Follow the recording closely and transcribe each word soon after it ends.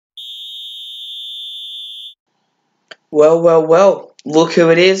Well, well, well, look who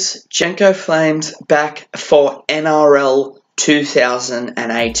it is. Jenko Flames back for NRL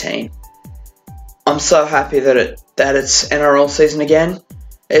 2018. I'm so happy that it's NRL season again.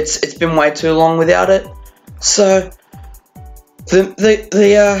 It's been way too long without it. So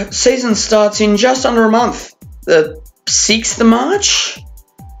the season starts in just under a month, the 6th of March.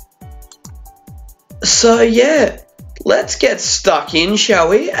 So yeah, let's get stuck in, shall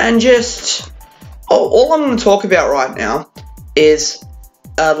we? And just all I'm going to talk about right now is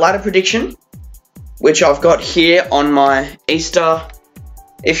a ladder prediction, which I've got here on my Easter.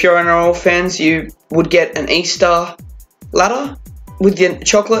 If you're NRL fans, you would get an Easter ladder with the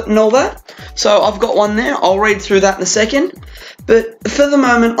chocolate and all that. So I've got one there. I'll read through that in a second. But for the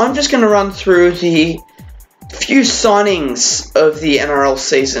moment, I'm just going to run through the few signings of the NRL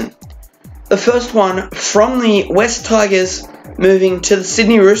season. The first one, from the West Tigers moving to the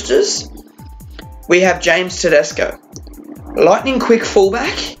Sydney Roosters, we have James Tedesco. Lightning quick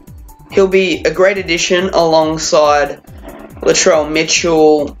fullback. He'll be a great addition alongside Latrell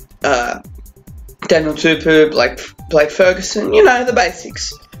Mitchell, Daniel Tupou, Blake Ferguson, you know, the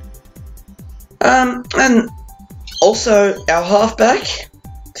basics. And also our halfback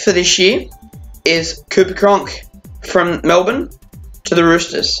for this year is Cooper Cronk from Melbourne to the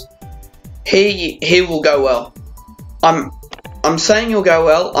Roosters. He will go well. I'm saying he'll go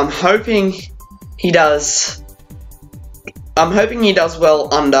well. I'm hoping he does. I'm hoping he does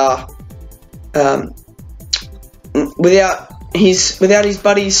well under without his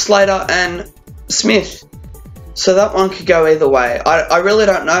buddies Slater and Smith. So that one could go either way. I really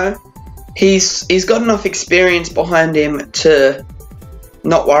don't know. He's got enough experience behind him to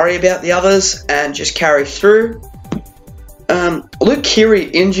not worry about the others and just carry through. Luke Keary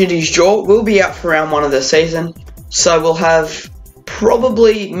injured his jaw, will be out for round 1 of the season, so we'll have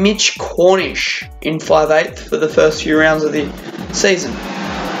probably Mitch Cornish in 5/8 for the first few rounds of the season.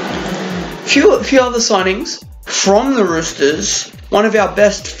 Few other signings from the Roosters. One of our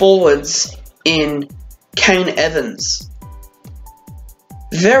best forwards in Kane Evans.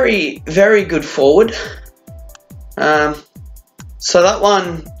 Very, very good forward. So that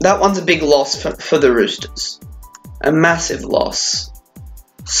one's a big loss for the Roosters. A massive loss.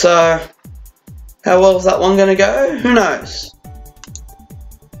 So, how well is that one going to go? Who knows?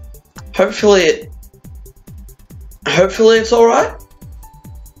 Hopefully it's alright.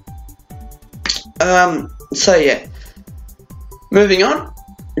 So yeah. Moving on.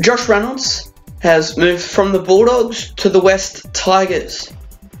 Josh Reynolds has moved from the Bulldogs to the West Tigers.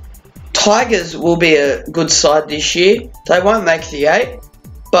 Tigers will be a good side this year. They won't make the 8,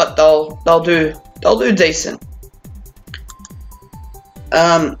 but they'll do decent.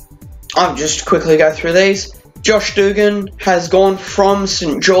 I'll just quickly go through these. Josh Dugan has gone from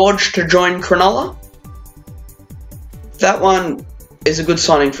St George to join Cronulla. That one is a good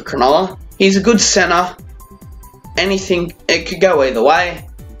signing for Cronulla. He's a good centre. It could go either way.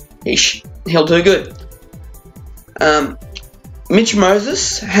 He'll do good. Mitch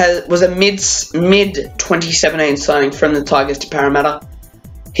Moses was a mid 2017 signing from the Tigers to Parramatta.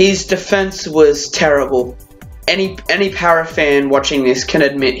 His defence was terrible. Any Para fan watching this can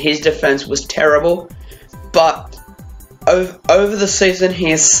admit his defence was terrible. But over the season, he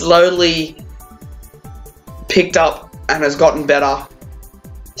has slowly picked up and has gotten better.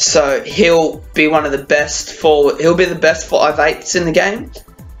 So he'll be one of the best forward. He'll be the best 5/8s in the game.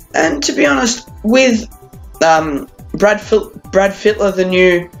 And to be honest, with Brad Fittler, the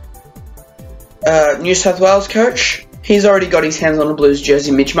new New South Wales coach, he's already got his hands on the Blues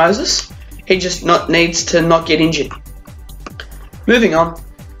jersey, Mitch Moses. He just needs to not get injured. Moving on,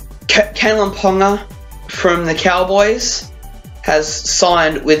 Kalen Ponga from the Cowboys has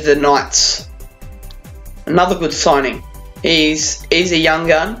signed with the Knights. Another good signing. He's a young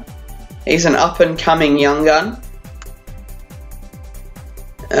gun. He's an up-and-coming young gun.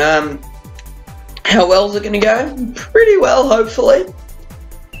 How well is it going to go? Pretty well, hopefully.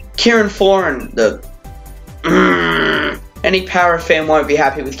 Kieran Foran, any Para fan won't be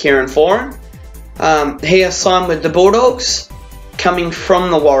happy with Kieran Foran. He has signed with the Bulldogs, coming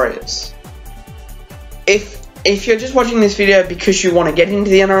from the Warriors. If you're just watching this video because you want to get into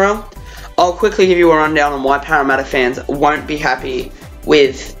the NRL, I'll quickly give you a rundown on why Parramatta fans won't be happy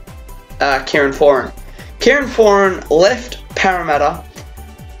with Kieran Foran. Kieran Foran left Parramatta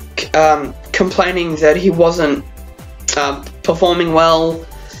complaining that he wasn't performing well,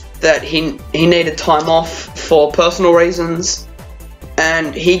 that he needed time off for personal reasons,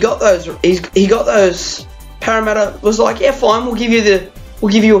 and he got those. He got those. Parramatta was like, yeah, fine, we'll give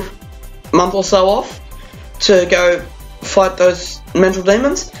you a month or so off to go fight those mental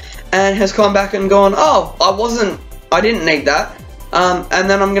demons, and has come back and gone, oh, I wasn't I didn't need that. And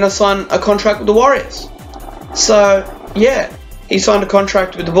then I'm going to sign a contract with the Warriors. So, yeah, he signed a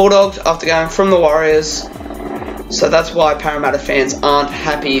contract with the Bulldogs after going from the Warriors. So that's why Parramatta fans aren't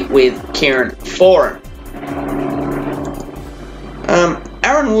happy with Kieran Foran.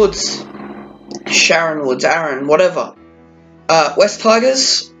 Aaron Woods, Sharon Woods, Aaron, whatever. West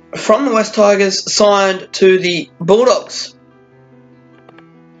Tigers, from the West Tigers, signed to the Bulldogs.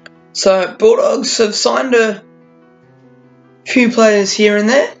 So, Bulldogs have signed a few players here and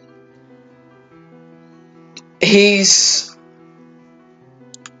there. I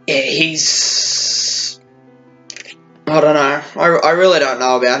don't know. I really don't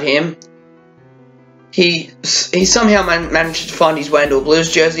know about him. He somehow managed to find his way into a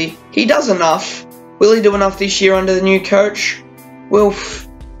Blues jersey. He does enough. Will he do enough this year under the new coach? Will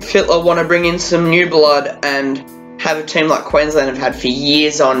Fittler want to bring in some new blood and have a team like Queensland have had for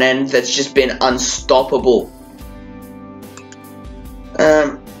years on end that's just been unstoppable?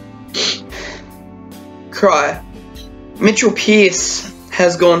 Mitchell Pearce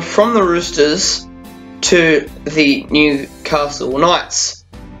has gone from the Roosters to the Newcastle Knights.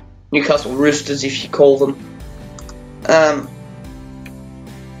 Newcastle Roosters, if you call them.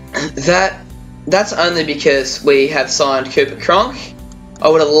 That's only because we have signed Cooper Cronk. I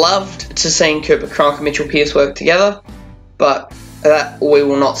would have loved to seen Cooper Cronk and Mitchell Pearce work together, but that we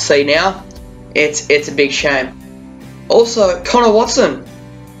will not see now. It's a big shame. Also, Connor Watson,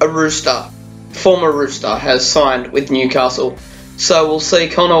 a Rooster, former Rooster, has signed with Newcastle. So we'll see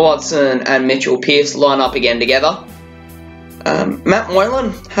Connor Watson and Mitchell Pearce line up again together. Matt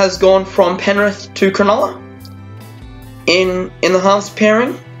Moylan has gone from Penrith to Cronulla in the halves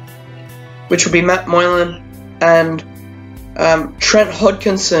pairing, which will be Matt Moylan and Trent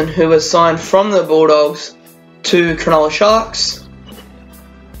Hodkinson, who has signed from the Bulldogs to Cronulla Sharks.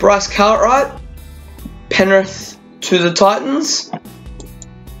 Bryce Cartwright, Penrith to the Titans,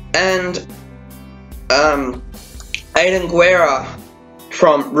 and Aiden Guerra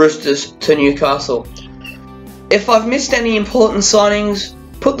from Roosters to Newcastle. If I've missed any important signings,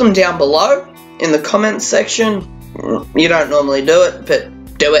 put them down below in the comments section. You don't normally do it,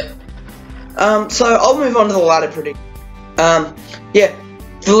 but do it. So I'll move on to the ladder prediction. The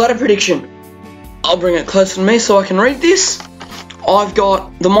ladder prediction. I'll bring it closer to me so I can read this. I've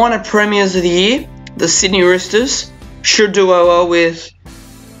got the minor premiers of the year, the Sydney Roosters, should do well with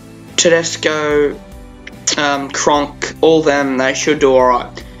Tedesco, Cronk, all them, they should do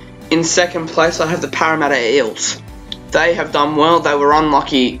alright. In second place, I have the Parramatta Eels. They have done well, they were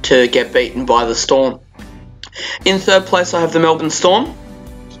unlucky to get beaten by the Storm. In third place, I have the Melbourne Storm.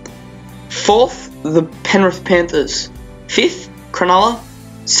 Fourth, the Penrith Panthers. Fifth, Cronulla.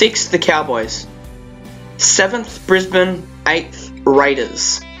 Sixth, the Cowboys. Seventh, Brisbane. Eighth,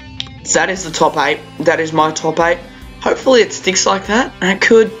 Raiders. That is the top 8. That is my top 8. Hopefully it sticks like that. And it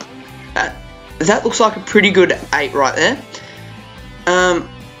could. That looks like a pretty good 8 right there.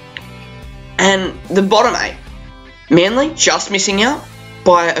 And the bottom 8. Manly just missing out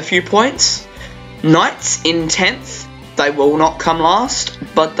by a few points. Knights in 10th. They will not come last,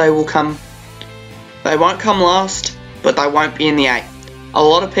 but they will come. They won't come last, but they won't be in the 8. A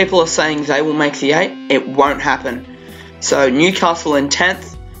lot of people are saying they will make the 8. It won't happen. So Newcastle in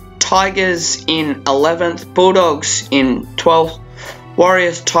 10th. Tigers in 11th. Bulldogs in 12th.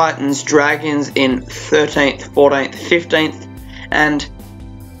 Warriors, Titans, Dragons in 13th, 14th, 15th. And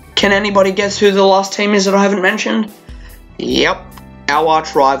can anybody guess who the last team is that I haven't mentioned? Yep, our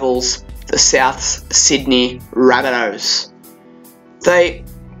arch rivals, the South Sydney Rabbitohs. They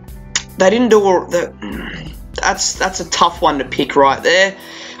didn't do that's a tough one to pick right there.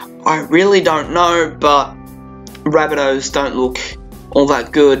 I really don't know, but Rabbitohs don't look all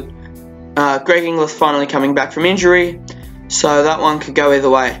that good. Greg Inglis finally coming back from injury, so that one could go either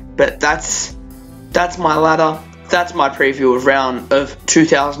way. But that's my ladder. That's my preview of round of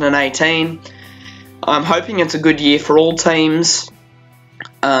 2018. I'm hoping it's a good year for all teams.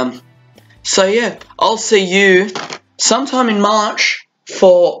 So yeah, I'll see you sometime in March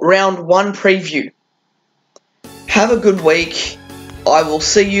for round 1 preview. Have a good week. I will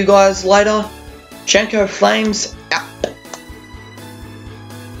see you guys later. Jenko Flames out.